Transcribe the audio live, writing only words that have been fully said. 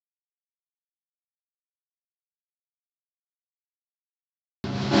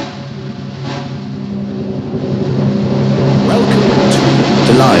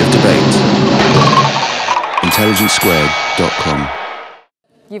intelligencesquared.com.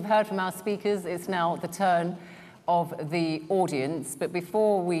 You've heard from our speakers. It's now the turn of the audience. But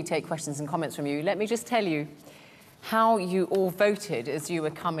before we take questions and comments from you, let me just tell you how you all voted as you were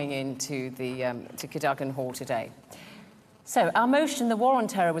coming into the to Cadogan Hall today. So our motion, the war on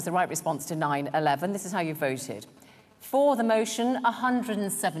terror, was the right response to 9/11. This is how you voted. For the motion,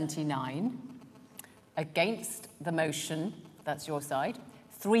 179. Against the motion, that's your side,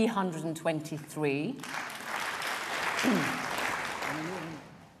 323.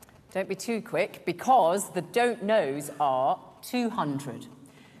 Don't be too quick, because the don't knows are 200.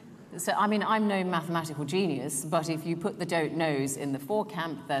 So, I mean, I'm no mathematical genius, but if you put the don't knows in the for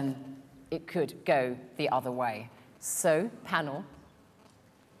camp, then it could go the other way. So, panel,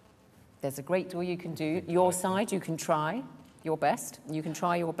 there's a great deal you can do. Your side, you can try your best. You can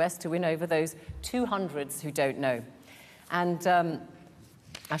try your best to win over those 200s who don't know. And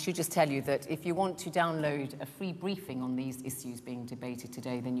I should just tell you that if you want to download a free briefing on these issues being debated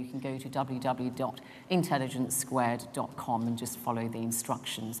today, then you can go to www.intelligencesquared.com and just follow the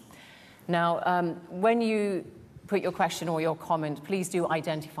instructions. Now, when you put your question or your comment, please do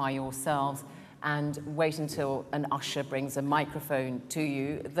identify yourselves and wait until an usher brings a microphone to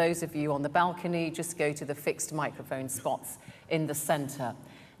you. Those of you on the balcony, just go to the fixed microphone spots in the centre.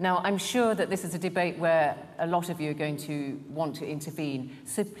 Now, I'm sure that this is a debate where a lot of you are going to want to intervene.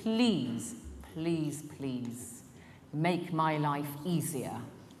 So please, please, please, make my life easier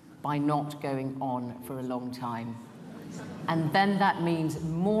by not going on for a long time. And then that means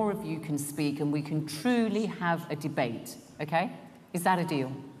more of you can speak and we can truly have a debate, okay? Is that a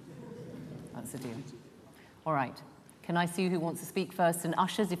deal? That's a deal. All right. Can I see who wants to speak first? And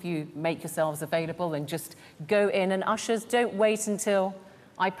ushers, if you make yourselves available and just go in. And ushers, don't wait until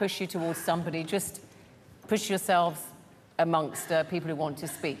I push you towards somebody. Just push yourselves amongst people who want to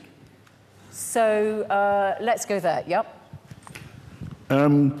speak. So let's go there. Yep.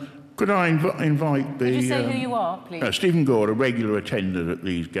 Could I invite the... Could you say who you are, please? Stephen Gore, a regular attendant at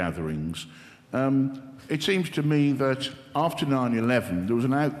these gatherings. It seems to me that after 9/11, there was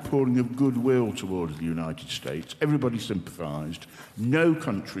an outpouring of goodwill towards the United States. Everybody sympathised. No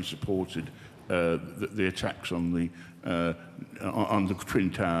country supported the attacks on the Twin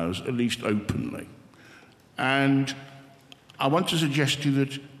Towers, at least openly. And I want to suggest to you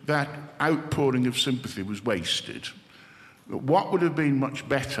that that outpouring of sympathy was wasted. What would have been much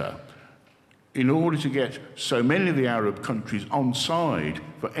better, in order to get so many of the Arab countries on side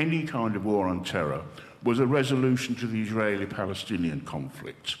for any kind of war on terror, was a resolution to the Israeli-Palestinian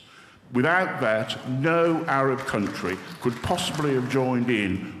conflict. Without that, no Arab country could possibly have joined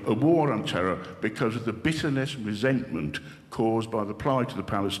in a war on terror because of the bitterness and resentment caused by the plight of the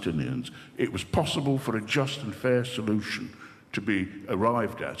Palestinians. It was possible for a just and fair solution to be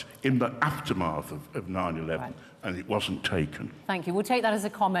arrived at in the aftermath of 9/11, right. And it wasn't taken. Thank you. We'll take that as a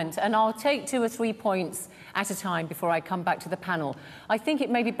comment, and I'll take 2 or 3 points at a time before I come back to the panel. I think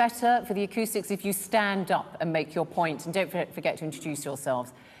it may be better for the acoustics if you stand up and make your point, and don't forget to introduce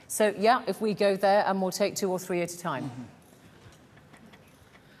yourselves. So, yeah, if we go there, and we'll take 2 or 3 at a time.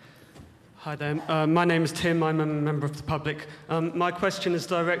 Hi there. My name is Tim. I'm a member of the public. My question is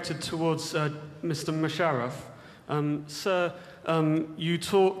directed towards Mr. Musharraf. Sir, you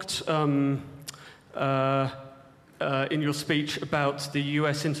talked in your speech about the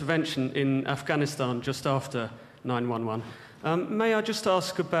US intervention in Afghanistan just after 9/11. May I just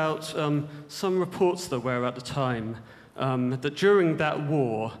ask about some reports there were at the time that during that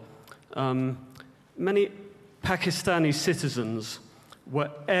war, many Pakistani citizens were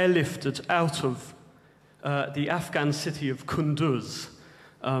airlifted out of the Afghan city of Kunduz.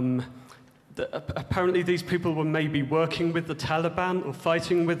 Apparently these people were maybe working with the Taliban or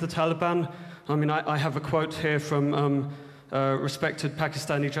fighting with the Taliban. I mean, I have a quote here from respected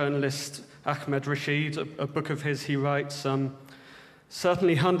Pakistani journalist Ahmed Rashid, a book of his. He writes,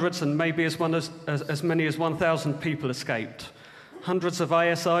 certainly hundreds and maybe as many as 1,000 people escaped. Hundreds of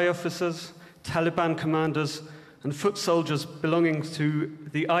ISI officers, Taliban commanders, and foot soldiers belonging to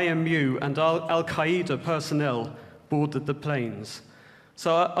the IMU and Al-Qaeda personnel boarded the planes.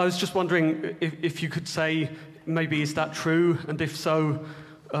 So I was just wondering if you could say, maybe is that true? And if so,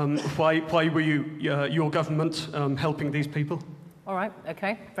 why were your government helping these people? All right,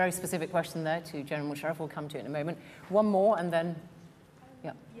 okay. Very specific question there to General Musharraf. We'll come to it in a moment. One more and then,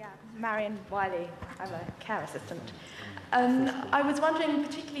 yeah. Yeah, Marion Wiley. I'm a care assistant. I was wondering,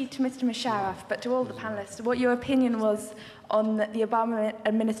 particularly to Mr. Musharraf, but to all the panelists, what your opinion was on the Obama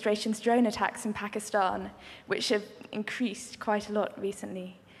administration's drone attacks in Pakistan, which have increased quite a lot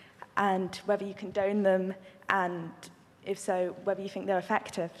recently, and whether you condone them, and if so, whether you think they're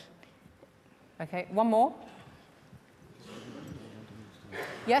effective. Okay, one more.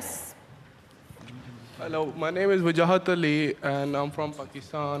 Yes? Hello, my name is Wajahat Ali, and I'm from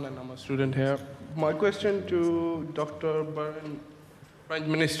Pakistan, and I'm a student here. My question to Dr. Baran, French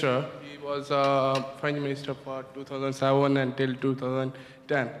Minister. He was French Minister for 2007 until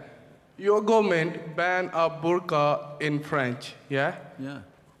 2010. Your government banned a burqa in French, yeah? Yeah.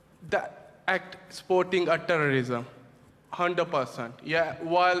 That act supporting a terrorism, 100%, yeah?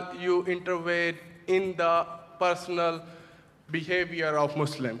 While you intervene in the personal behavior of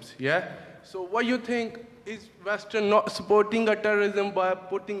Muslims, yeah? So what you think, is Western not supporting a terrorism by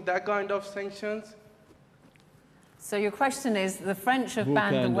putting that kind of sanctions? So your question is, the French have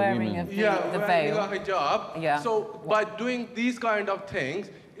banned the wearing of the wearing veil. a hijab. Yeah. So by doing these kind of things,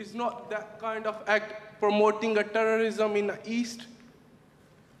 it's not that kind of act promoting a terrorism in the East?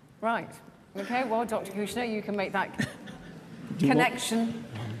 Right. Okay, well, Dr. Kushner, you can make that connection.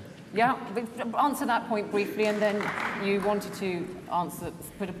 Yeah, answer that point briefly, and then you wanted to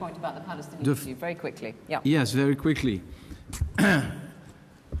put a point about the Palestinian issue very quickly. Yeah. Yes, very quickly.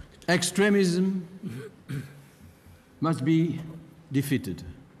 Extremism must be defeated.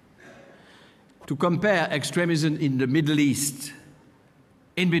 To compare extremism in the Middle East,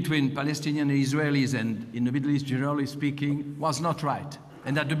 in between Palestinian and Israelis and in the Middle East, generally speaking, was not right.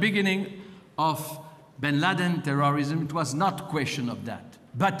 And at the beginning of bin Laden terrorism, it was not a question of that.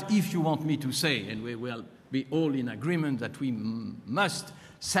 But if you want me to say, and we will be all in agreement that we must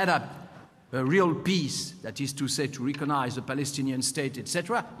set up a real peace, that is to say, to recognize the Palestinian state,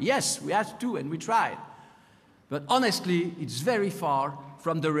 etc., yes, we have to, and we try. But honestly, it's very far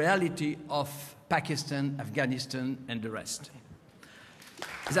from the reality of Pakistan, Afghanistan, and the rest.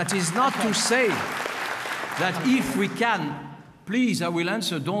 That is not to say that if we can, please, I will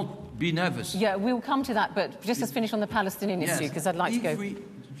answer, don't be nervous. Yeah, we'll come to that, but just let's finish on the Palestinian issue, because I'd like to go.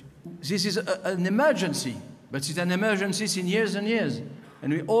 This is an emergency, but it's an emergency in years and years.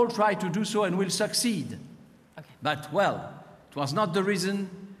 And we all try to do so and will succeed. Okay. But, well, it was not the reason,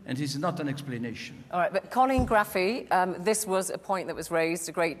 and it's not an explanation. All right, but Colleen Graffy, this was a point that was raised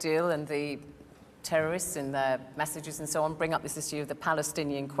a great deal, and the terrorists in their messages and so on bring up this issue of the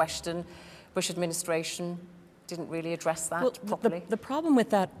Palestinian question. Bush administration didn't really address that properly. The problem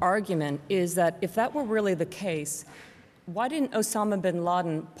with that argument is that if that were really the case, why didn't Osama bin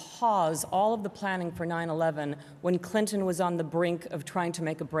Laden pause all of the planning for 9/11 when Clinton was on the brink of trying to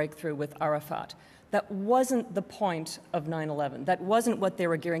make a breakthrough with Arafat? That wasn't the point of 9/11. That wasn't what they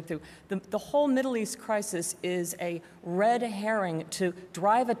were gearing through. The whole Middle East crisis is a red herring to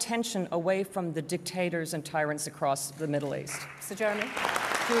drive attention away from the dictators and tyrants across the Middle East. So, Jeremy,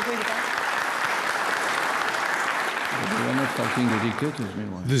 do you agree with that? We're not fighting the dictators,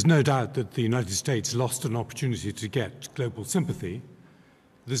 meanwhile. There's no doubt that the United States lost an opportunity to get global sympathy.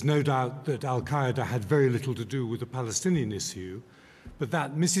 There's no doubt that al-Qaeda had very little to do with the Palestinian issue, but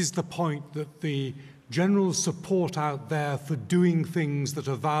that misses the point that the general support out there for doing things that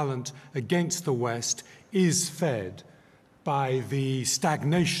are violent against the West is fed by the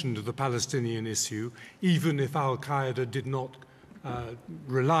stagnation of the Palestinian issue, even if al-Qaeda did not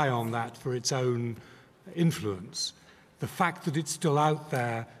rely on that for its own influence. The fact that it's still out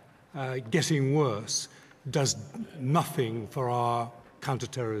there getting worse does nothing for our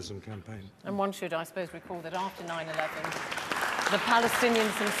counter-terrorism campaign. And one should, I suppose, recall that after 9/11, the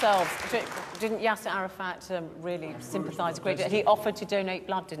Palestinians themselves, didn't Yasser Arafat really sympathise a great deal? He offered to donate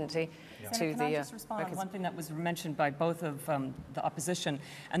blood, didn't he? Yeah. Can I just respond on one thing that was mentioned by both of the opposition,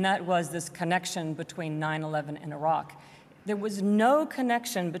 and that was this connection between 9/11 and Iraq. There was no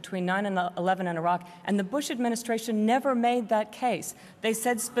connection between 9/11 and Iraq, and the Bush administration never made that case. They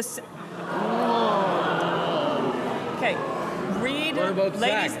said Okay, read,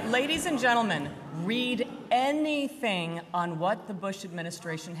 ladies and gentlemen, read anything on what the Bush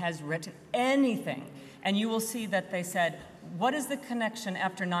administration has written, anything, and you will see that they said, what is the connection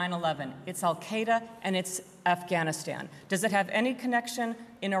after 9/11? It's al-Qaeda and it's Afghanistan. Does it have any connection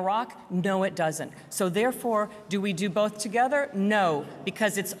in Iraq? No, it doesn't. So therefore, do we do both together? No,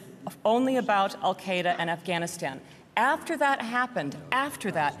 because it's only about al-Qaeda and Afghanistan. After that happened,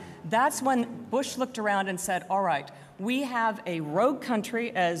 that's when Bush looked around and said, all right, we have a rogue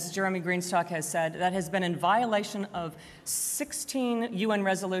country, as Jeremy Greenstock has said, that has been in violation of 16 UN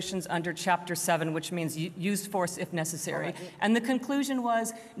resolutions under Chapter 7, which means use force if necessary. Right. And the conclusion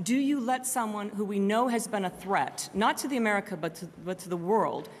was, do you let someone who we know has been a threat, not to the America, but to the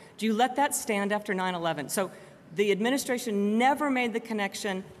world, do you let that stand after 9/11? So the administration never made the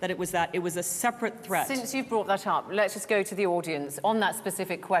connection that it was that. It was a separate threat. Since you've brought that up, let's just go to the audience on that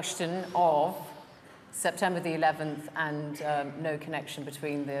specific question of September the 11th and no connection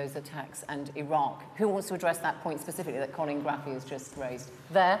between those attacks and Iraq. Who wants to address that point specifically that Colin Graffy has just raised?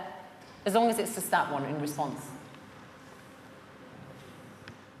 There, as long as it's just that one in response.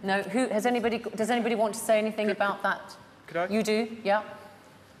 No, does anybody want to say anything about that? Could I? You do, yeah.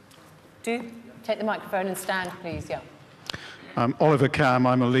 Do, take the microphone and stand, please, yeah. Oliver Cam,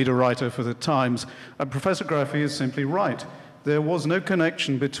 I'm a leader writer for The Times. Professor Graffy is simply right. There was no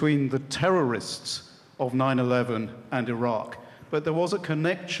connection between the terrorists of 9/11 and Iraq, but there was a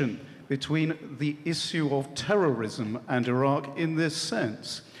connection between the issue of terrorism and Iraq in this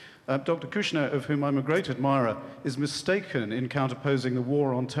sense. Dr. Kushner, of whom I'm a great admirer, is mistaken in counterposing the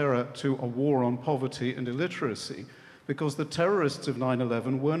war on terror to a war on poverty and illiteracy, because the terrorists of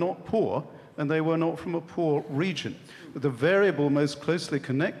 9/11 were not poor, and they were not from a poor region. But the variable most closely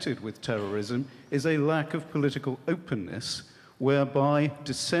connected with terrorism is a lack of political openness, whereby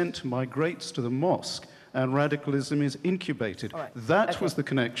dissent migrates to the mosque and radicalism is incubated. Right. That was the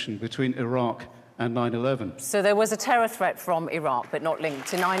connection between Iraq and 9/11. So there was a terror threat from Iraq, but not linked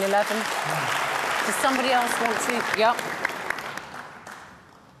to 9/11. Does somebody else want to? Yep.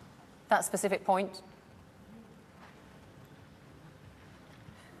 That specific point.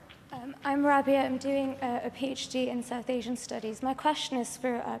 I'm Rabia. I'm doing a PhD in South Asian Studies. My question is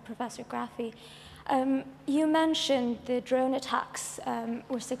for Professor Graffy. You mentioned the drone attacks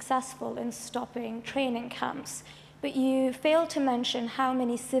were successful in stopping training camps, but you failed to mention how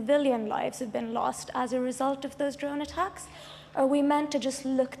many civilian lives have been lost as a result of those drone attacks. Are we meant to just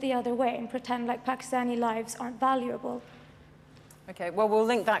look the other way and pretend like Pakistani lives aren't valuable? Okay, well, we'll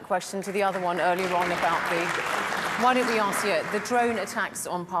link that question to the other one earlier on about the... Why don't we ask you, the drone attacks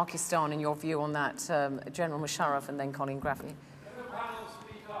on Pakistan, and your view on that, General Musharraf and then Colin Graffy?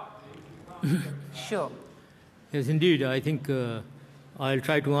 Sure. Yes, indeed. I think I'll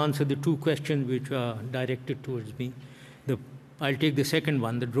try to answer the two questions which are directed towards me. I'll take the second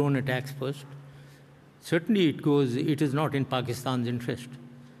one, the drone attacks first. Certainly it is not in Pakistan's interest.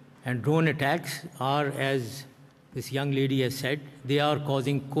 And drone attacks are, as this young lady has said, they are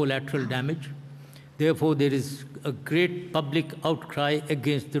causing collateral damage. Therefore, there is a great public outcry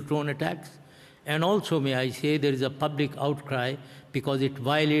against the drone attacks. And also, may I say, there is a public outcry because it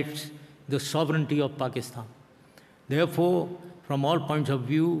violates the sovereignty of Pakistan. Therefore, from all points of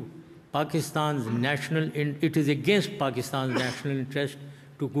view, it is against Pakistan's national interest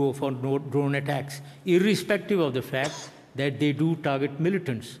to go for drone attacks, irrespective of the fact that they do target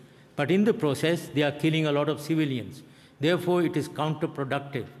militants. But in the process, they are killing a lot of civilians. Therefore, it is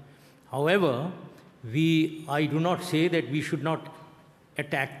counterproductive. However, I do not say that we should not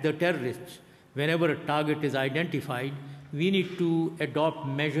attack the terrorists. Whenever a target is identified, we need to adopt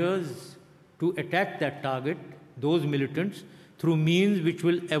measures to attack that target, those militants, through means which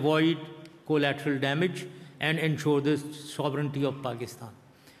will avoid collateral damage and ensure the sovereignty of Pakistan.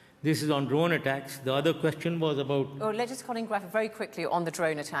 This is on drone attacks. The other question was about... Oh, let's just Colin Graffy very quickly on the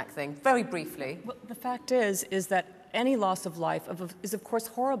drone attack thing, very briefly. Well, the fact is that any loss of life is, of course,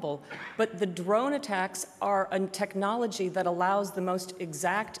 horrible, but the drone attacks are a technology that allows the most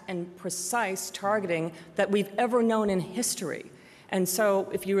exact and precise targeting that we've ever known in history. And so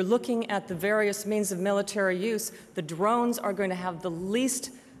if you're looking at the various means of military use, the drones are going to have the least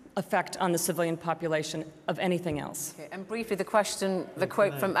effect on the civilian population of anything else. Okay, and briefly, the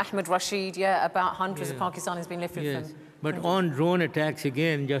quote from Ahmed Rashid, about hundreds of Pakistanis being lifted from... But on drone attacks,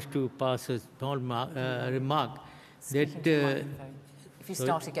 again, just to pass a small remark, if you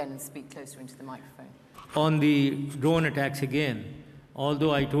start again and speak closer into the microphone. On the drone attacks again,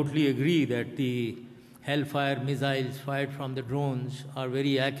 although I totally agree that the Hellfire missiles fired from the drones are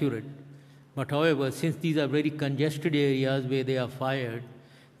very accurate, but however, since these are very congested areas where they are fired,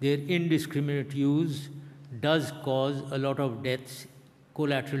 their indiscriminate use does cause a lot of deaths,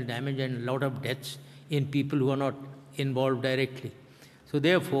 collateral damage, and a lot of deaths in people who are not involved directly. So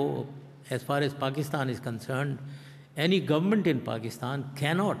therefore, as far as Pakistan is concerned, any government in Pakistan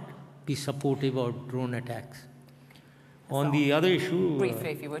cannot be supportive of drone attacks. On the other issue...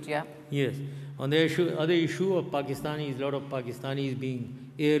 Briefly, if you would, yeah. Yes. On the other issue of Pakistanis, a lot of Pakistanis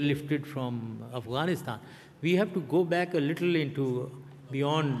being airlifted from Afghanistan, we have to go back a little into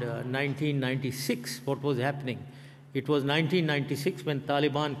beyond 1996, what was happening. It was 1996 when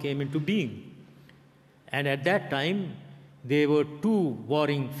Taliban came into being. And at that time, there were two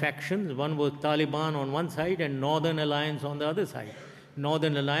warring factions. One was Taliban on one side and Northern Alliance on the other side.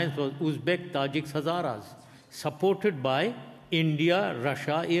 Northern Alliance was Uzbek, Tajiks, Hazaras, supported by India,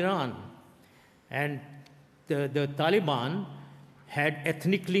 Russia, Iran. And the Taliban had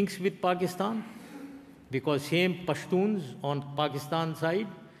ethnic links with Pakistan because same Pashtuns on Pakistan side,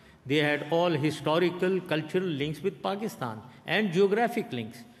 They had all historical, cultural links with Pakistan and geographic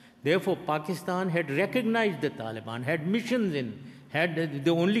links. Therefore, Pakistan had recognized the Taliban, had missions had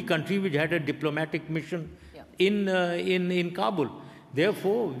the only country which had a diplomatic mission in Kabul.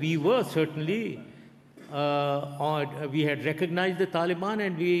 Therefore, we were certainly, we had recognized the Taliban,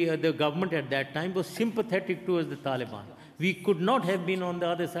 and the government at that time was sympathetic towards the Taliban. We could not have been on the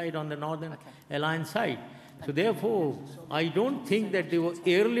other side, on the Northern Alliance side. So therefore, I don't think that they were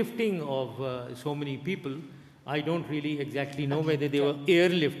airlifting of so many people. I don't really exactly know whether they were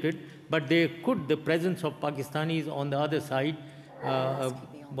airlifted, but they could, the presence of Pakistanis on the other side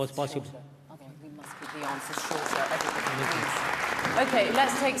was possible. Okay, we must keep the answers shorter. Okay,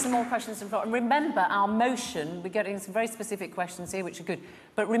 let's take some more questions from the floor. And remember our motion, we're getting some very specific questions here, which are good.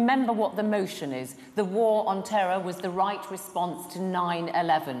 But remember what the motion is. The war on terror was the right response to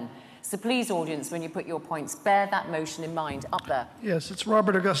 9/11. So please, audience, when you put your points, bear that motion in mind. Up there. Yes, it's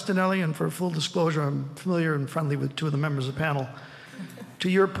Robert Augustinelli, and for full disclosure, I'm familiar and friendly with two of the members of the panel. To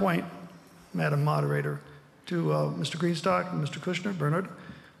your point, Madam Moderator, to Mr. Greenstock and Mr. Kushner, Bernard,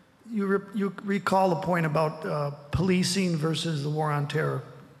 you recall the point about policing versus the war on terror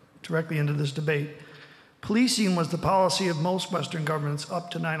directly into this debate. Policing was the policy of most Western governments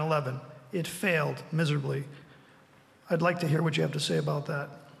up to 9/11. It failed miserably. I'd like to hear what you have to say about that.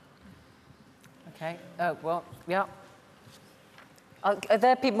 Okay. Oh, well, yeah. Are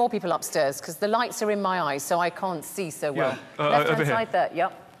there more people upstairs? Because the lights are in my eyes, so I can't see so well. Left-hand side there.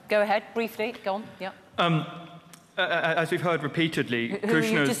 Yep. Go ahead, briefly. Go on. Yep. As we've heard repeatedly,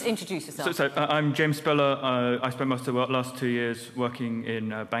 Kushner's... Just introduce yourself. I'm James Speller. I spent most of the last 2 years working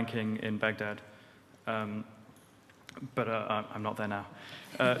in banking in Baghdad. But I'm not there now.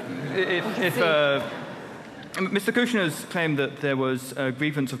 Mr. Kushner's claim that there was a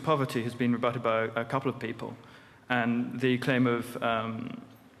grievance of poverty has been rebutted by a couple of people, and the claim of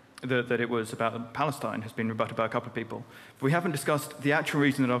that it was about Palestine has been rebutted by a couple of people. But we haven't discussed the actual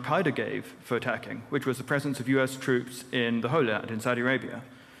reason that Al-Qaeda gave for attacking, which was the presence of US troops in the Holy Land in Saudi Arabia.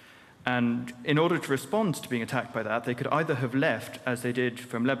 And in order to respond to being attacked by that, they could either have left, as they did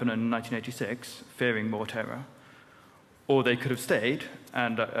from Lebanon in 1986, fearing more terror, or they could have stayed,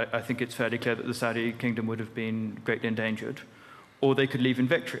 and I think it's fairly clear that the Saudi kingdom would have been greatly endangered, or they could leave in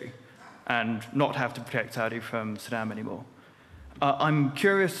victory and not have to protect Saudi from Saddam anymore. I'm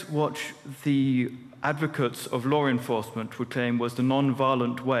curious what the advocates of law enforcement would claim was the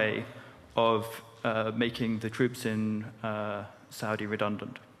non-violent way of making the troops in Saudi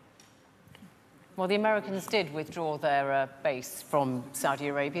redundant. Well, the Americans did withdraw their base from Saudi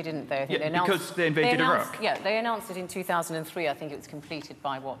Arabia, didn't they? I think because they invaded Iraq. Yeah, they announced it in 2003. I think it was completed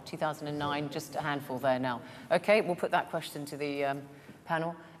by, what, 2009? Just a handful there now. Okay, we'll put that question to the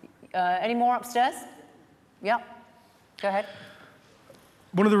panel. Any more upstairs? Yeah, go ahead.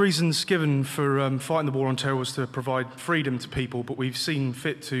 One of the reasons given for fighting the war on terror was to provide freedom to people, but we've seen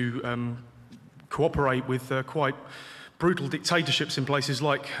fit to cooperate with quite brutal dictatorships in places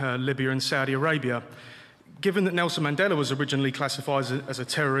like Libya and Saudi Arabia. Given that Nelson Mandela was originally classified as a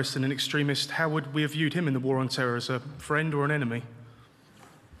terrorist and an extremist, how would we have viewed him in the war on terror, as a friend or an enemy?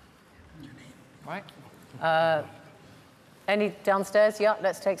 Right. Any downstairs? Yeah,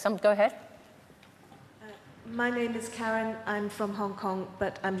 let's take some. Go ahead. My name is Karen. I'm from Hong Kong,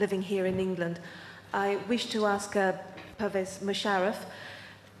 but I'm living here in England. I wish to ask Pervez Musharraf,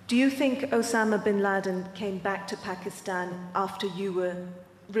 do you think Osama bin Laden came back to Pakistan after you were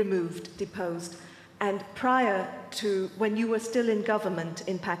removed, deposed? And prior to when you were still in government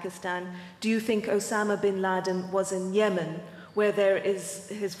in Pakistan, do you think Osama bin Laden was in Yemen, where there is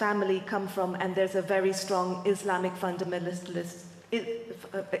his family come from, and there's a very strong Islamic fundamentalist,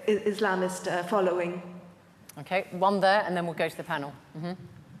 Islamist following? Okay, one there, and then we'll go to the panel.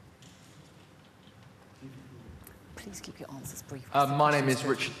 Please keep your answers brief. My name is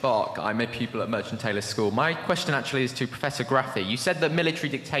Richard Bark. I'm a pupil at Merchant Taylor School. My question actually is to Professor Graffi. You said that military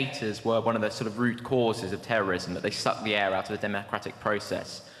dictators were one of the sort of root causes of terrorism, that they sucked the air out of the democratic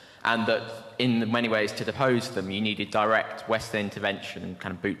process, and that in many ways to depose them you needed direct Western intervention and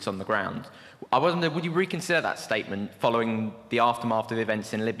kind of boots on the ground. I wonder, would you reconsider that statement following the aftermath of the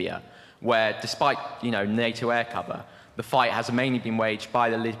events in Libya, where despite NATO air cover, the fight has mainly been waged by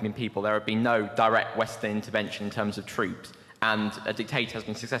the Libyan people. There have been no direct Western intervention in terms of troops, and a dictator has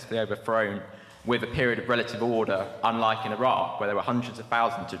been successfully overthrown with a period of relative order, unlike in Iraq, where there were hundreds of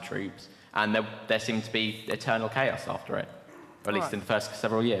thousands of troops, and there seemed to be eternal chaos after it, or at least in the first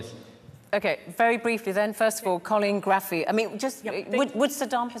several years. Okay, very briefly then. First of all, Colleen Graffy. I mean, just would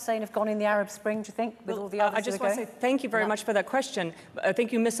Saddam Hussein have gone in the Arab Spring, do you think, with all the others? I just want to say thank you very much for that question. I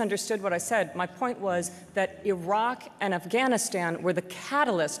think you misunderstood what I said. My point was that Iraq and Afghanistan were the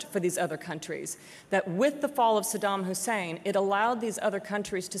catalyst for these other countries. That with the fall of Saddam Hussein, it allowed these other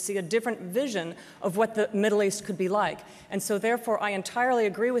countries to see a different vision of what the Middle East could be like. And so therefore, I entirely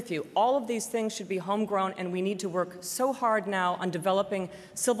agree with you. All of these things should be homegrown, and we need to work so hard now on developing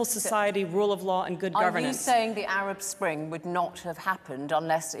civil society, rule of law, and good governance. Are you saying the Arab Spring would not have happened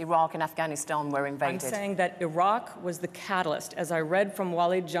unless Iraq and Afghanistan were invaded? I'm saying that Iraq was the catalyst, as I read from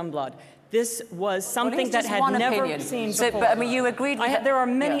Walid Jumblatt. This was something that had never seen before. But I mean, you agreed with there are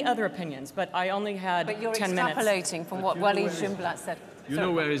many other opinions, but I only had 10 minutes. But you're extrapolating from what Walid Jumblatt said. You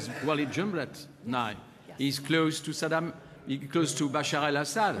know where is Walid Jumblatt now? He's close to Saddam. Close to Bashar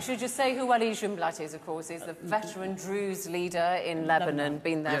al-Assad. We should just say who Walid Jumblatt is, of course. He's the veteran Druze leader in Lebanon,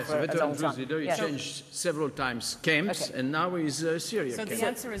 been there for a long time. Leader. He changed several times camps, and now he's Syria. So the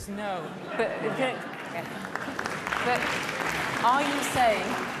answer is no. But are you saying,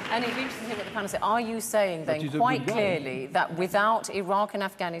 and it'd be interesting to hear what the panel say, are you saying then quite clearly that without Iraq and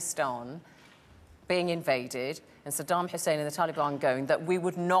Afghanistan being invaded and Saddam Hussein and the Taliban going, that we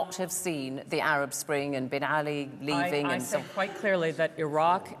would not have seen the Arab Spring and bin Ali leaving? I said quite clearly that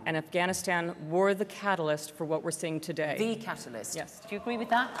Iraq and Afghanistan were the catalyst for what we're seeing today. The catalyst? Yes. Do you agree with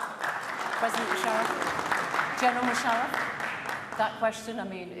that, President Musharraf? General Musharraf? That question, I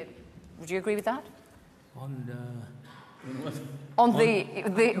mean, would you agree with that?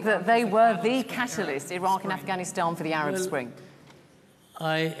 They were the catalyst, Iraq and Afghanistan, for the Arab Spring.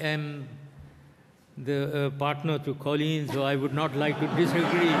 I am the partner to Colleen, so I would not like to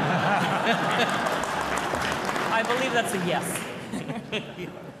disagree. I believe that's a yes.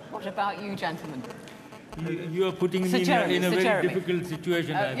 What about you, gentlemen? You are putting me in a very difficult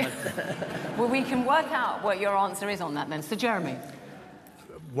situation, I must say. Well, we can work out what your answer is on that then. Sir Jeremy.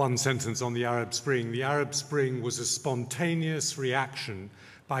 One sentence on the Arab Spring. The Arab Spring was a spontaneous reaction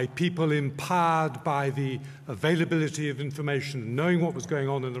by people empowered by the availability of information, knowing what was going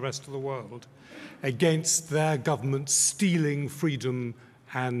on in the rest of the world, against their government stealing freedom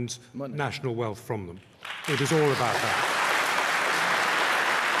and national wealth from them. It was all about that.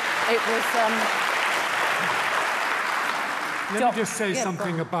 It was... Let me just say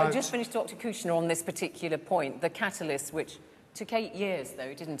something about... I just finished Dr. Kushner on this particular point, the catalyst, which took 8 years,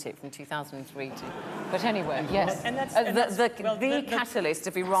 though, didn't it, from 2003 to... But anyway, yes. And the catalyst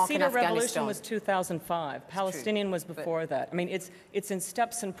of Iraq and Afghanistan. Cedar Revolution was 2005. Palestinian was before that. I mean, it's in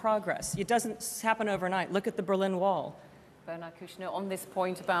steps and progress. It doesn't happen overnight. Look at the Berlin Wall. Bernard Kushner, on this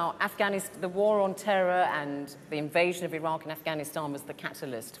point about Afghanistan, the war on terror and the invasion of Iraq and Afghanistan was the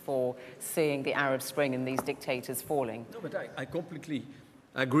catalyst for seeing the Arab Spring and these dictators falling. No, but I completely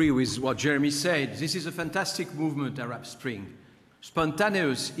agree with what Jeremy said. This is a fantastic movement, Arab Spring.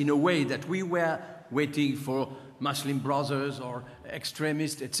 Spontaneous in a way that we were waiting for Muslim Brothers or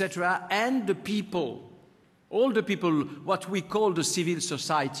extremists, etc. And the people, all the people, what we call the civil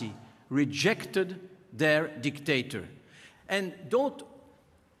society, rejected their dictator. And don't,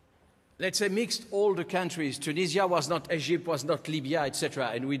 let's say, mix all the countries. Tunisia was not Egypt, was not Libya,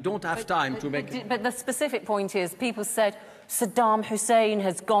 etc. And we don't have time to make... But the specific point is, people said, Saddam Hussein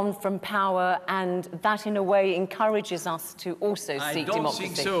has gone from power, and that, in a way, encourages us to also seek democracy. I don't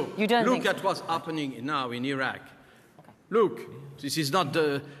think so. You don't think so? Look at what's happening now in Iraq. Okay. Look, this is not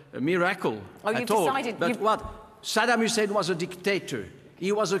a miracle at all. But what? Saddam Hussein was a dictator.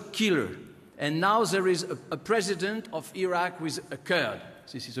 He was a killer. And now there is a president of Iraq with a Kurd.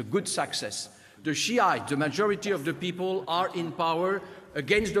 This is a good success. The Shiite, the majority of the people, are in power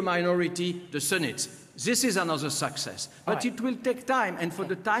against the minority, the Sunnis. This is another success. But it will take time. And for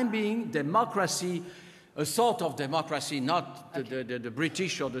the time being, democracy, a sort of democracy, not the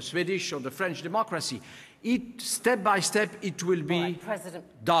British or the Swedish or the French democracy, step by step, it will be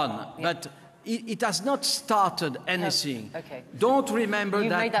done. Yeah. But it has not started anything. Okay. Don't remember you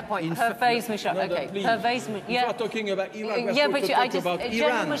that... You made that point. Pervez Musharraf. No, okay. Pervez, yeah. You are talking about Iraq. Yeah, but about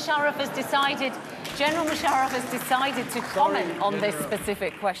General Musharraf has decided... General Musharraf has decided to comment on this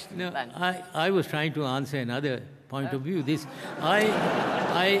specific question. No, then. I was trying to answer another point of view. This,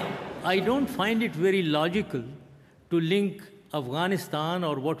 I don't find it very logical to link Afghanistan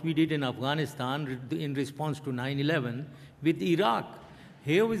or what we did in Afghanistan in response to 9/11 with Iraq.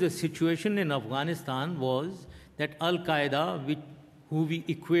 Here was a situation in Afghanistan was that Al-Qaeda, who we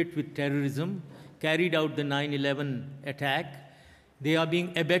equate with terrorism, carried out the 9/11 attack. They are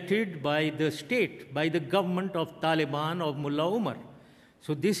being abetted by the state, by the government of Taliban, of Mullah Omar.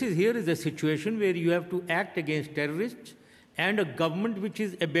 So here is a situation where you have to act against terrorists and a government which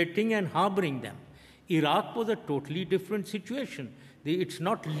is abetting and harboring them. Iraq was a totally different situation. It's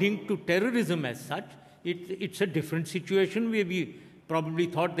not linked to terrorism as such. It's a different situation where we probably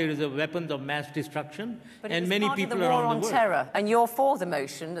thought there is a weapons of mass destruction, but and many people around the world. But it was part of the war on terror, and you're for the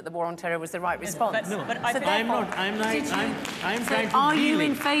motion that the war on terror was the right response. No, but I'm not. I'm trying to are you deal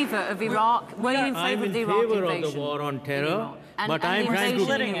in favour of Iraq? Were you in favour of the Iraq invasion? I'm in favour of the war on terror, but I'm trying to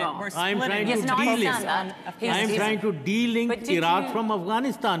de-link Iraq from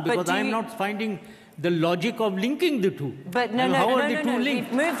Afghanistan, because I'm not finding the logic of linking the two. But no,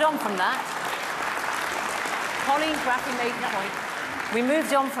 we've moved on from that. Colleen Graffy made the point. We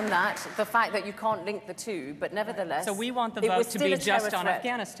moved on from that, the fact that you can't link the two, but nevertheless... So we want the vote to be just on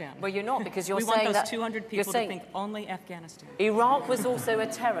Afghanistan. Well, you're not, because you're saying that... We want those 200 people to think only Afghanistan. Iraq was also a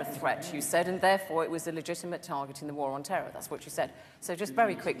terror threat, you said, and therefore it was a legitimate target in the war on terror. That's what you said. So just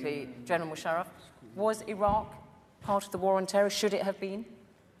very quickly, General Musharraf, was Iraq part of the war on terror? Should it have been?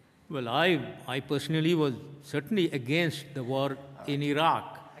 Well, I personally was certainly against the war in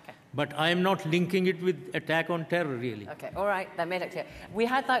Iraq. But I am not linking it with attack on terror, really. Okay, all right, that made it clear. We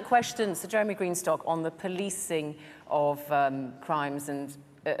had that question, Sir Jeremy Greenstock, on the policing of crimes and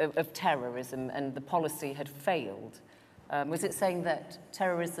of terrorism, and the policy had failed. Was it saying that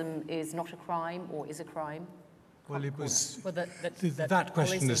terrorism is not a crime or is a crime? Well, it was... Well, that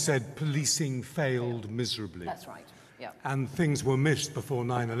question has said policing failed miserably. That's right, yeah. And things were missed before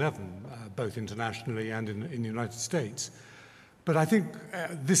 9/11, both internationally and in the United States. But I think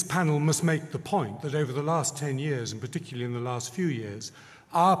this panel must make the point that over the last 10 years, and particularly in the last few years,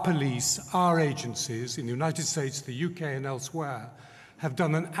 our police, our agencies in the United States, the UK and elsewhere, have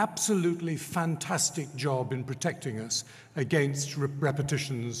done an absolutely fantastic job in protecting us against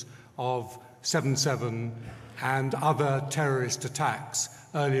repetitions of 7/7 and other terrorist attacks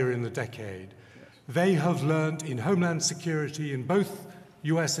earlier in the decade. They have learnt in Homeland Security in both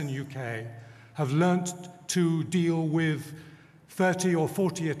US and UK, have learnt to deal with 30 or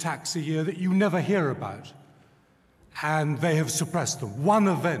 40 attacks a year that you never hear about. And they have suppressed them. One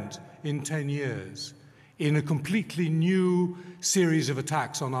event in 10 years in a completely new series of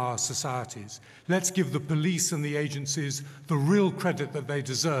attacks on our societies. Let's give the police and the agencies the real credit that they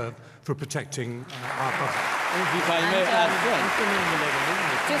deserve for protecting our public. If I may add,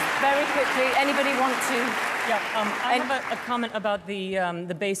 just very quickly, anybody want to... Yeah, I have a comment about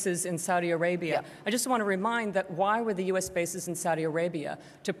the bases in Saudi Arabia. Yeah. I just want to remind that why were the U.S. bases in Saudi Arabia?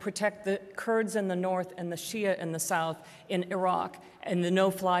 To protect the Kurds in the north and the Shia in the south in Iraq and the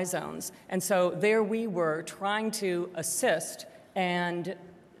no-fly zones. And so there we were trying to assist, and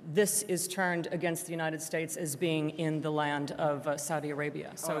this is turned against the United States as being in the land of Saudi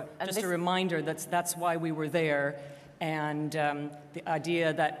Arabia. So just a reminder that's why we were there. And the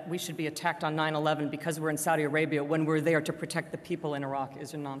idea that we should be attacked on 9/11 because we're in Saudi Arabia when we're there to protect the people in Iraq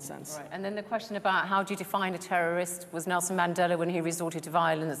is a nonsense. Right. And then the question about how do you define a terrorist was Nelson Mandela when he resorted to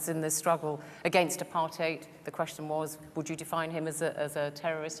violence in the struggle against apartheid. The question was, would you define him as a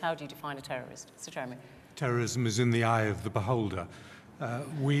terrorist? How do you define a terrorist? Sir Jeremy. Terrorism is in the eye of the beholder.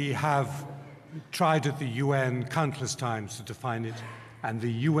 We have tried at the UN countless times to define it, and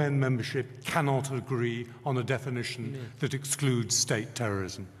the UN membership cannot agree on a definition that excludes state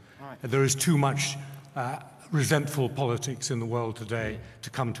terrorism. Right. There is too much resentful politics in the world today to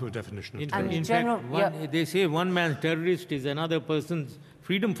come to a definition of terrorism. In fact, they say one man's terrorist is another person's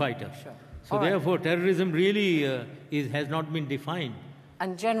freedom fighter. Sure. So therefore, terrorism really has not been defined.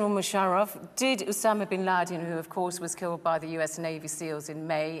 And General Musharraf, did Osama bin Laden, who of course was killed by the US Navy SEALs in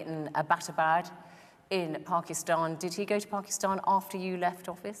May in Abbottabad in Pakistan, did he go to Pakistan after you left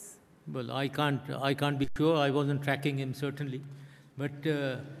office? Well, I can't be sure. I wasn't tracking him, certainly. But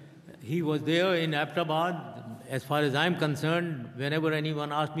he was there in Abbottabad. As far as I'm concerned, whenever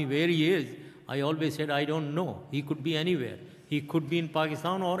anyone asked me where he is, I always said, I don't know. He could be anywhere. He could be in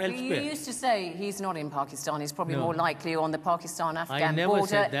Pakistan or elsewhere. You used to say he's not in Pakistan. He's probably more likely on the Pakistan-Afghan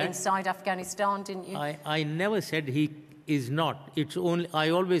border inside Afghanistan, didn't you? I never said he is not. It's only, I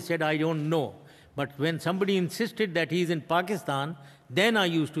always said I don't know. But when somebody insisted that he's in Pakistan, then I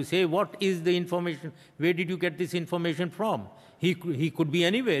used to say, what is the information? Where did you get this information from? He could be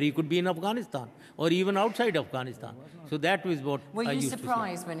anywhere. He could be in Afghanistan or even outside Afghanistan. So that was what I used to say. Were you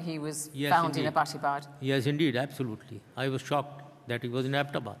surprised when he was found in Abbottabad? Yes, indeed, absolutely. I was shocked that he was in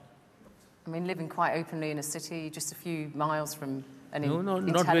Abbottabad. I mean, living quite openly in a city just a few miles from an intelligence...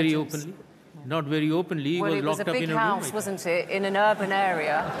 No, not very openly. Not very openly. He was locked up in a room. Well, it was a big house, wasn't it, in an urban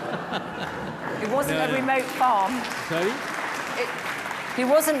area? It wasn't a remote farm. Sorry? He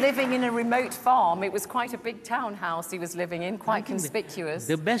wasn't living in a remote farm. It was quite a big townhouse he was living in, quite conspicuous.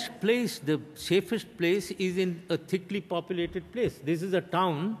 The best place, the safest place is in a thickly populated place. This is a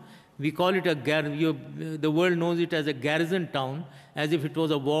town. We call it the world knows it as a garrison town, as if it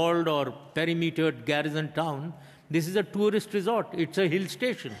was a walled or perimetered garrison town. This is a tourist resort. It's a hill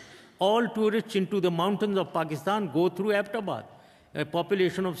station. All tourists into the mountains of Pakistan go through Abbottabad, a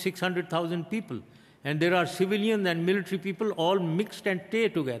population of 600,000 people. And there are civilian and military people all mixed and stay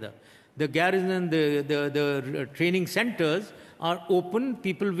together. The garrison, the training centers are open.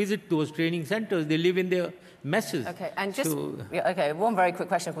 People visit those training centers. They live in their messes. Okay, and just one very quick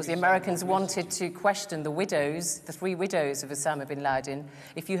question. Of course, the Americans wanted to question the widows, the 3 widows of Osama bin Laden.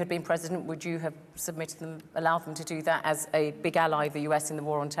 If you had been president, would you have submitted them, allowed them to do that as a big ally of the US in the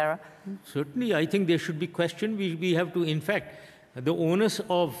war on terror? Certainly, I think they should be questioned. We have to, in fact, the onus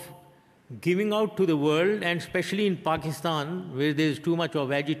of giving out to the world, and especially in Pakistan, where there's too much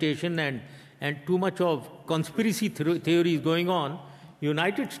of agitation and too much of conspiracy theories going on,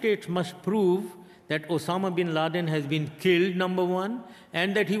 United States must prove that Osama bin Laden has been killed, number one,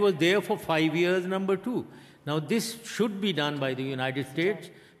 and that he was there for 5 years, number two. Now, this should be done by the United States,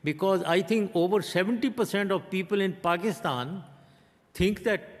 because I think over 70% of people in Pakistan think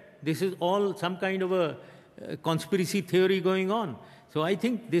that this is all some kind of a conspiracy theory going on. So I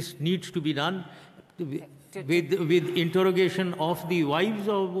think this needs to be done with interrogation of the wives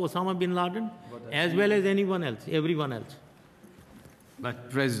of Osama bin Laden, as well as anyone else, everyone else. But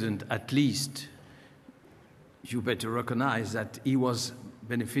President, at least you better recognize that he was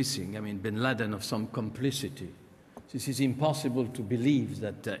benefiting, bin Laden, of some complicity. This is impossible to believe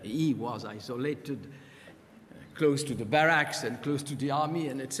that he was isolated, close to the barracks and close to the army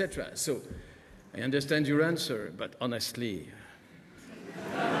and etc. So I understand your answer, but honestly,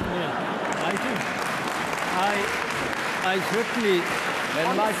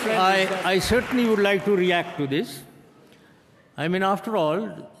 I certainly would like to react to this. After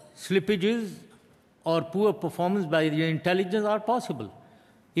all, slippages or poor performance by the intelligence are possible.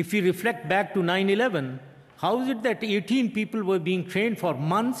 If we reflect back to 9/11, how is it that 18 people were being trained for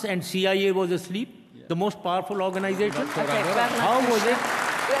months and CIA was asleep? Yeah. The most powerful organization? How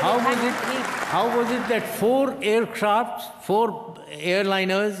was it that 4 aircrafts, 4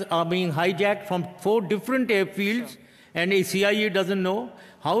 airliners are being hijacked from 4 different airfields and a CIA doesn't know?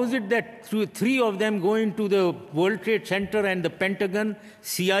 How is it that 3 of them go into the World Trade Center and the Pentagon,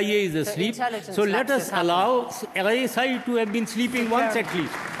 CIA is asleep? So let us allow ISI to have been sleeping once at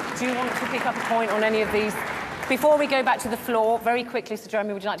least. Do you want to pick up a point on any of these? Before we go back to the floor, very quickly, Sir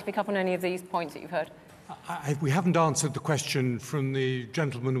Jeremy, would you like to pick up on any of these points that you've heard? We haven't answered the question from the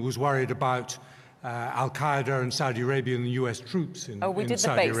gentleman who was worried about Al-Qaeda and Saudi Arabia and the US troops in Saudi Arabia. Oh, we did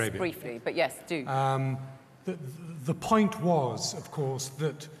the base briefly, but yes, do. The point was, of course,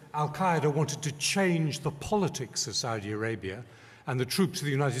 that Al-Qaeda wanted to change the politics of Saudi Arabia, and the troops of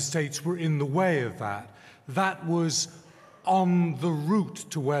the United States were in the way of that. That was on the route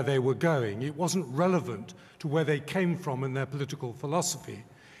to where they were going. It wasn't relevant to where they came from in their political philosophy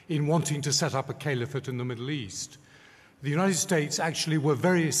in wanting to set up a caliphate in the Middle East. The United States actually were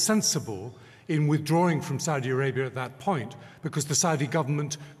very sensible in withdrawing from Saudi Arabia at that point, because the Saudi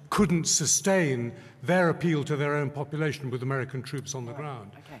government couldn't sustain their appeal to their own population with American troops on the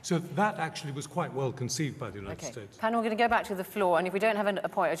ground. Okay. So that actually was quite well conceived by the United States. Panel, we're going to go back to the floor, and if we don't have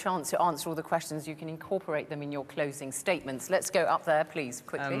a chance to answer all the questions, you can incorporate them in your closing statements. Let's go up there, please,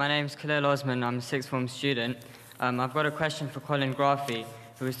 quickly. My name's Khalil Osman. I'm a 6th form student. I've got a question for Colin Graffy,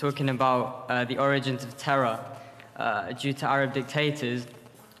 who was talking about the origins of terror due to Arab dictators. Do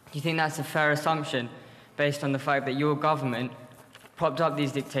you think that's a fair assumption, based on the fact that your government propped up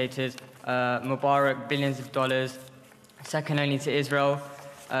these dictators, Mubarak, billions of dollars, second only to Israel,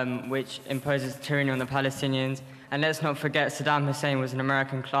 which imposes tyranny on the Palestinians? And let's not forget, Saddam Hussein was an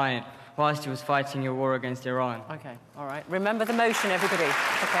American client whilst he was fighting your war against Iran. Okay, all right. Remember the motion, everybody.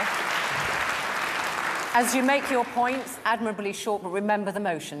 Okay. As you make your points, admirably short, but remember the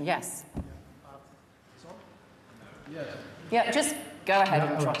motion. Yes. Yeah, just go ahead.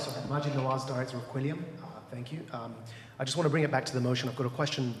 Majid Nawaz, Director of Quilliam. Thank you. I just want to bring it back to the motion. I've got a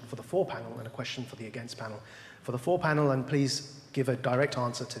question for the for panel and a question for the against panel. For the for panel, and please give a direct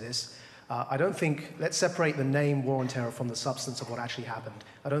answer to this. I don't think, let's separate the name war on terror from the substance of what actually happened.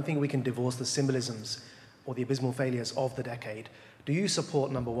 I don't think we can divorce the symbolisms or the abysmal failures of the decade. Do you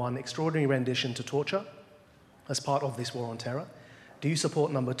support, number one, extraordinary rendition to torture as part of this war on terror? Do you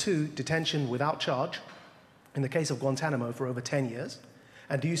support, number two, detention without charge in the case of Guantanamo for over 10 years?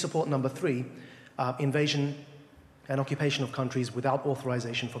 And do you support, number three, invasion and occupation of countries without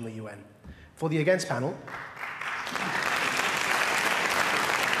authorization from the UN? For the against panel,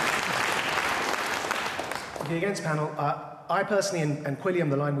 the against panel, I personally, and Quilliam,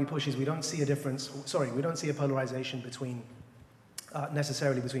 the line we push is we don't see a difference, we don't see a polarization between,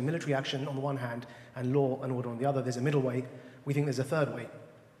 necessarily between military action on the one hand and law and order on the other. There's a middle way. We think there's a third way,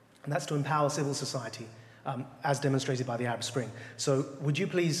 and that's to empower civil society, as demonstrated by the Arab Spring. So would you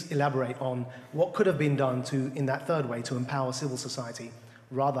please elaborate on what could have been done in that third way to empower civil society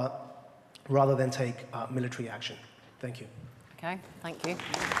rather than take military action? Thank you. Okay, thank you.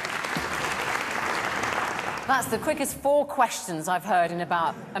 That's the quickest 4 questions I've heard in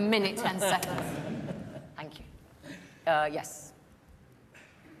about a minute, 10 seconds. Thank you. Yes.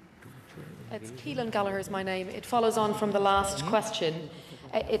 It's Keelan Gallagher is my name. It follows on from the last question.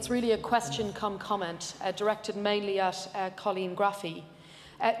 It's really a question come comment directed mainly at Colleen Graffy.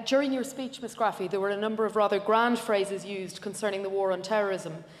 During your speech, Ms. Graffy, there were a number of rather grand phrases used concerning the war on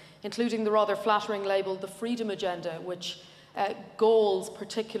terrorism, including the rather flattering label, the Freedom Agenda, which galls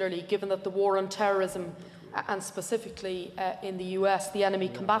particularly given that the war on terrorism, and specifically in the US, the enemy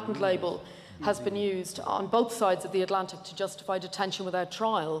combatant label, has been used on both sides of the Atlantic to justify detention without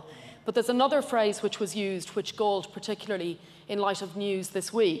trial. But there's another phrase which was used, which galled particularly in light of news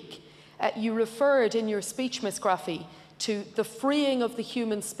this week. You referred in your speech, Ms. Graffy, to the freeing of the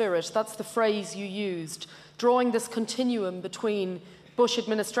human spirit. That's the phrase you used, drawing this continuum between Bush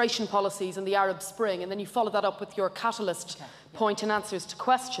administration policies and the Arab Spring, and then you followed that up with your catalyst point in answers to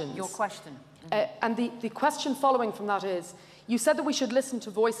questions. Your question. And the question following from that is, you said that we should listen to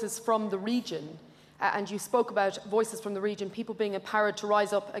voices from the region, and you spoke about voices from the region, people being empowered to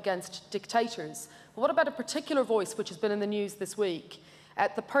rise up against dictators. But what about a particular voice which has been in the news this week?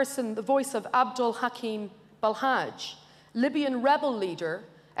 The voice of Abdul Hakim Balhaj, Libyan rebel leader,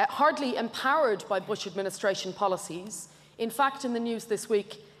 hardly empowered by Bush administration policies. In fact, in the news this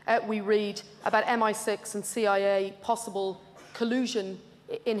week, we read about MI6 and CIA possible collusion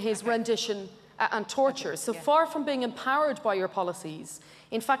in his rendition and torture. So far from being empowered by your policies,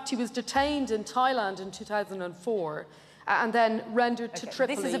 in fact, he was detained in Thailand in 2004 and then rendered to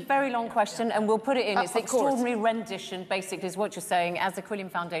Tripoli. This is a very long question, and we'll put it in. It's extraordinary rendition, basically, is what you're saying. As the Quilliam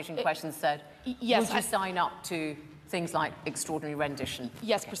Foundation question said, yes, would you sign up to things like extraordinary rendition?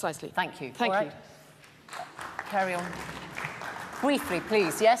 Yes, precisely. Thank you. Thank you. Carry on. Briefly,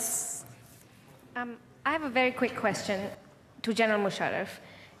 please. Yes? I have a very quick question to General Musharraf.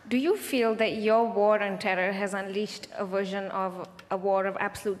 Do you feel that your war on terror has unleashed a version of a war of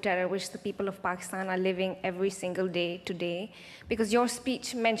absolute terror which the people of Pakistan are living every single day today? Because your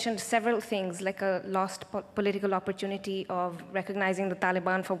speech mentioned several things, like a lost political opportunity of recognizing the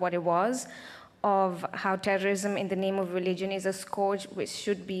Taliban for what it was, of how terrorism in the name of religion is a scourge which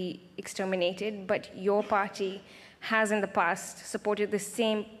should be exterminated, but your party has in the past supported the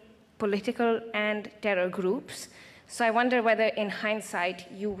same political and terror groups. So I wonder whether, in hindsight,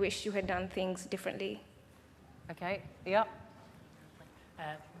 you wish you had done things differently. Okay, yeah.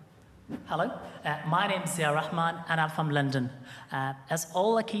 Hello, my name is Zia Rahman, and I'm from London. As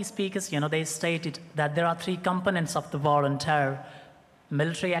all the key speakers, they stated that there are 3 components of the war on terror: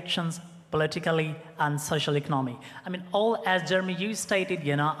 military actions, politically, and social economy. As Jeremy, you stated,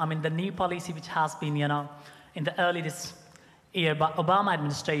 the new policy which has been, in the early this year by Obama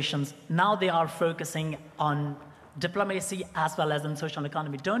administrations, now they are focusing on diplomacy as well as on social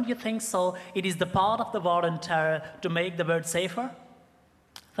economy. Don't you think so? It is the part of the war on terror to make the world safer?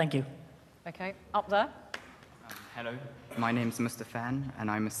 Thank you. Okay, up there. Hello, my name's Mustafan,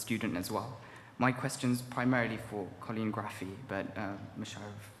 and I'm a student as well. My question's primarily for Colleen Graffy, but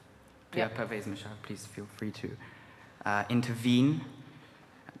Musharraf, Pervez Musharraf, please feel free to intervene.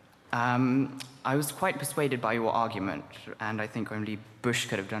 I was quite persuaded by your argument, and I think only Bush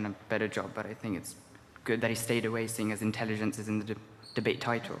could have done a better job, but I think it's good that he stayed away, seeing as intelligence is in the debate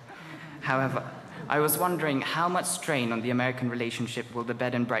title. However, I was wondering how much strain on the American relationship will the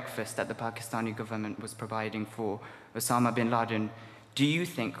bed and breakfast that the Pakistani government was providing for Osama bin Laden, do you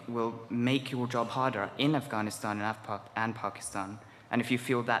think will make your job harder in Afghanistan and Pakistan? And if you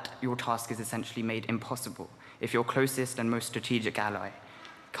feel that your task is essentially made impossible, if your closest and most strategic ally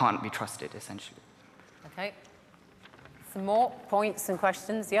can't be trusted, essentially. Okay. Some more points and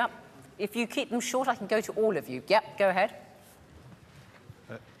questions, yep. If you keep them short, I can go to all of you. Yep, go ahead.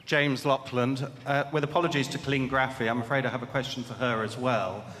 James Lockland. With apologies to Colleen Graffy, I'm afraid I have a question for her as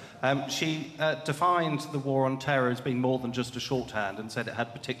well. She defined the war on terror as being more than just a shorthand and said it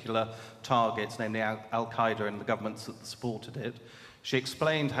had particular targets, namely Al-Qaeda and the governments that supported it. She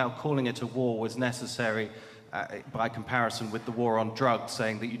explained how calling it a war was necessary by comparison with the war on drugs,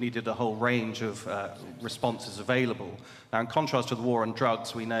 saying that you needed a whole range of responses available. Now, in contrast to the war on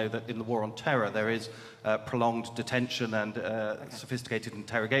drugs, we know that in the war on terror, there is prolonged detention and sophisticated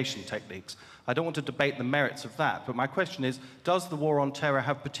interrogation techniques. I don't want to debate the merits of that, but my question is, does the war on terror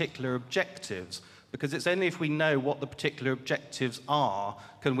have particular objectives? Because it's only if we know what the particular objectives are,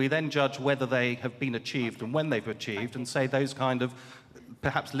 can we then judge whether they have been achieved and when they've achieved, and say those kind of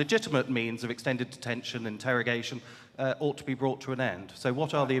perhaps legitimate means of extended detention, interrogation, ought to be brought to an end. So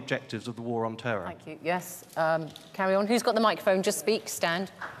what are the objectives of the war on terror? Thank you. Yes, carry on. Who's got the microphone? Just speak,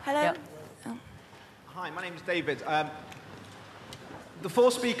 stand. Hello. Yep. Hi, my name is David. The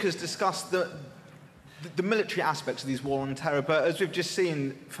four speakers discussed the military aspects of these war on terror, but as we've just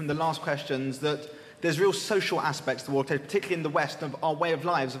seen from the last questions, that there's real social aspects to the war on terror, particularly in the West, of our way of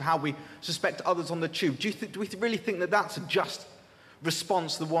lives, of how we suspect others on the tube. Do we really think that that's a just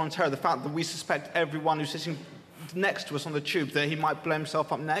response to the war on terror, the fact that we suspect everyone who's sitting next to us on the tube that he might blow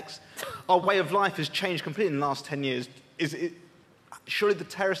himself up next? Our way of life has changed completely in the last 10 years. Surely the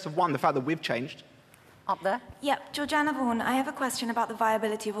terrorists have won, the fact that we've changed. Up there? Yep, Georgiana Vaughan, I have a question about the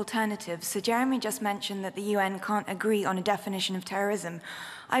viability of alternatives. So Jeremy just mentioned that the UN can't agree on a definition of terrorism.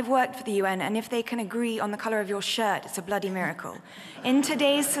 I've worked for the UN, and if they can agree on the colour of your shirt, it's a bloody miracle. In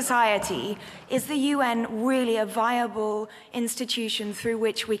today's society, is the UN really a viable institution through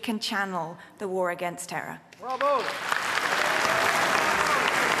which we can channel the war against terror? Bravo!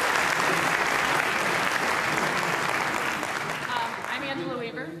 I'm Angela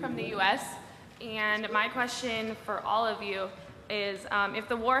Weaver from the US. And my question for all of you is, if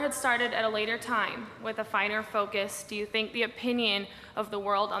the war had started at a later time with a finer focus, do you think the opinion of the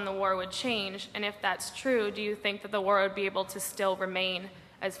world on the war would change? And if that's true, do you think that the war would be able to still remain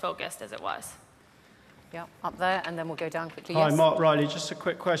as focused as it was? Yeah, up there, and then we'll go down quickly. Hi, yes. Mark Riley. Just a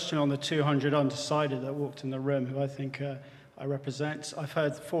quick question on the 200 undecided that walked in the room, who I think I represent. I've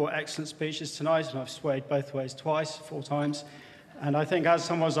heard 4 excellent speeches tonight, and I've swayed both ways twice, 4 times. And I think, as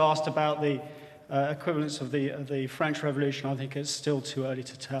someone was asked about the equivalence of the French Revolution, I think it's still too early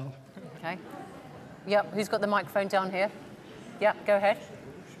to tell. Okay. Yep, who's got the microphone down here? Yep, go ahead.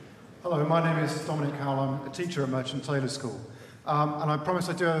 Hello, my name is Dominic Howell. I'm a teacher at Merchant Taylor School. And I promise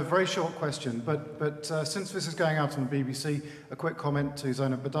I do have a very short question, but since this is going out on the BBC, a quick comment to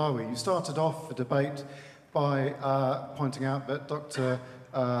Zainab Badawi. You started off the debate by pointing out that the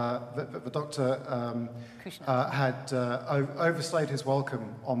doctor had overstayed his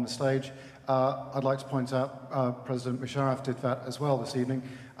welcome on the stage. I'd like to point out President Musharraf did that as well this evening.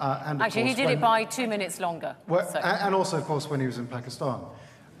 And actually, he did it by 2 minutes longer. Well, so. And also, of course, when he was in Pakistan.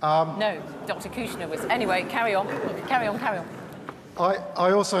 No, Dr. Kushner was. Anyway, carry on. Carry on, carry on.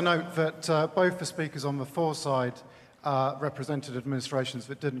 I also note that both the speakers on the for side represented administrations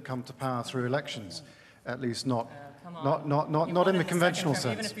that didn't come to power through elections, at least not in the conventional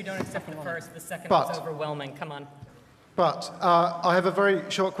sense. Even if you don't accept the first, the second But- is overwhelming. Come on. But I have a very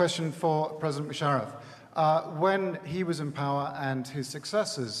short question for President Musharraf. When he was in power and his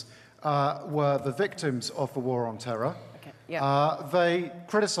successors were the victims of the war on terror, they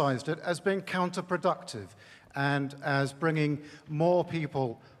criticised it as being counterproductive and as bringing more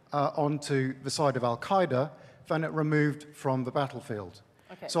people onto the side of Al-Qaeda than it removed from the battlefield.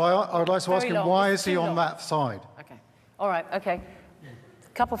 Okay. So I would like to ask Very him, long. why It's is he too on long. that side? Okay. All right, okay. A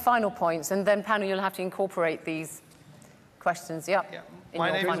couple final points, and then, panel, you'll have to incorporate these questions. Yep. in My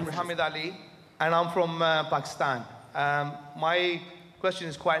your name is final Muhammad Ali, and I'm from Pakistan. My question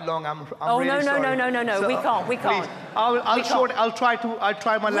is quite long. I'm Oh, really no, sorry. no. So, We can't. Please, I'll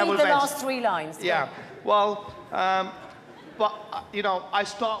try my level Read the best. last 3 lines. Yeah. Well, but you know, I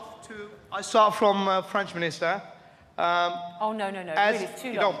start from French minister. Oh no. As Really, it's too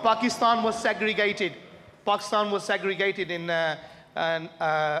you know, long. Pakistan was segregated. Pakistan was segregated in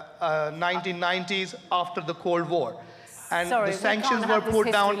 1990s after the Cold War, and Sorry, the we sanctions can't were have this put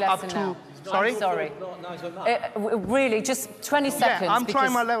history down up lesson to. now. Sorry. I'm sorry. Really, just 20 seconds. I'm trying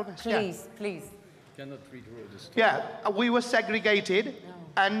because- my level best. Yeah. Please. Cannot read Yeah, we were segregated,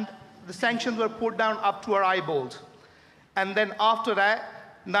 and the sanctions were put down up to our eyeballs. And then after that,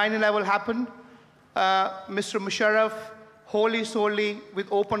 9/11 happened. Mr. Musharraf, wholly solely,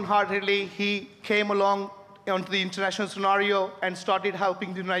 with open-heartedly, he came along onto the international scenario and started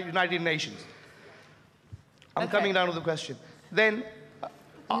helping the United Nations. I'm coming down to the question. Then,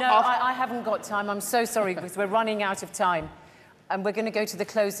 No, I haven't got time. I'm so sorry because we're running out of time. And we're going to go to the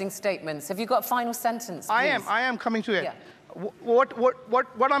closing statements. Have you got a final sentence, please? I am coming to it. Yeah.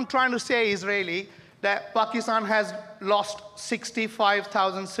 What I'm trying to say is really that Pakistan has lost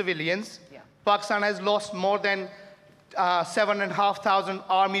 65,000 civilians. Yeah. Pakistan has lost more than 7,500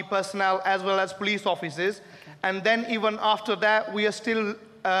 army personnel as well as police officers. Okay. And then even after that, we are still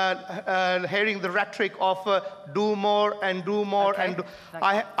hearing the rhetoric of do more and do more. Okay. And do.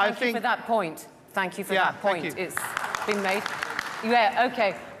 I think you for that point. Thank you for that point. It's been made. Yeah,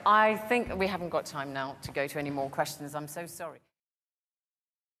 okay. I think we haven't got time now to go to any more questions. I'm so sorry.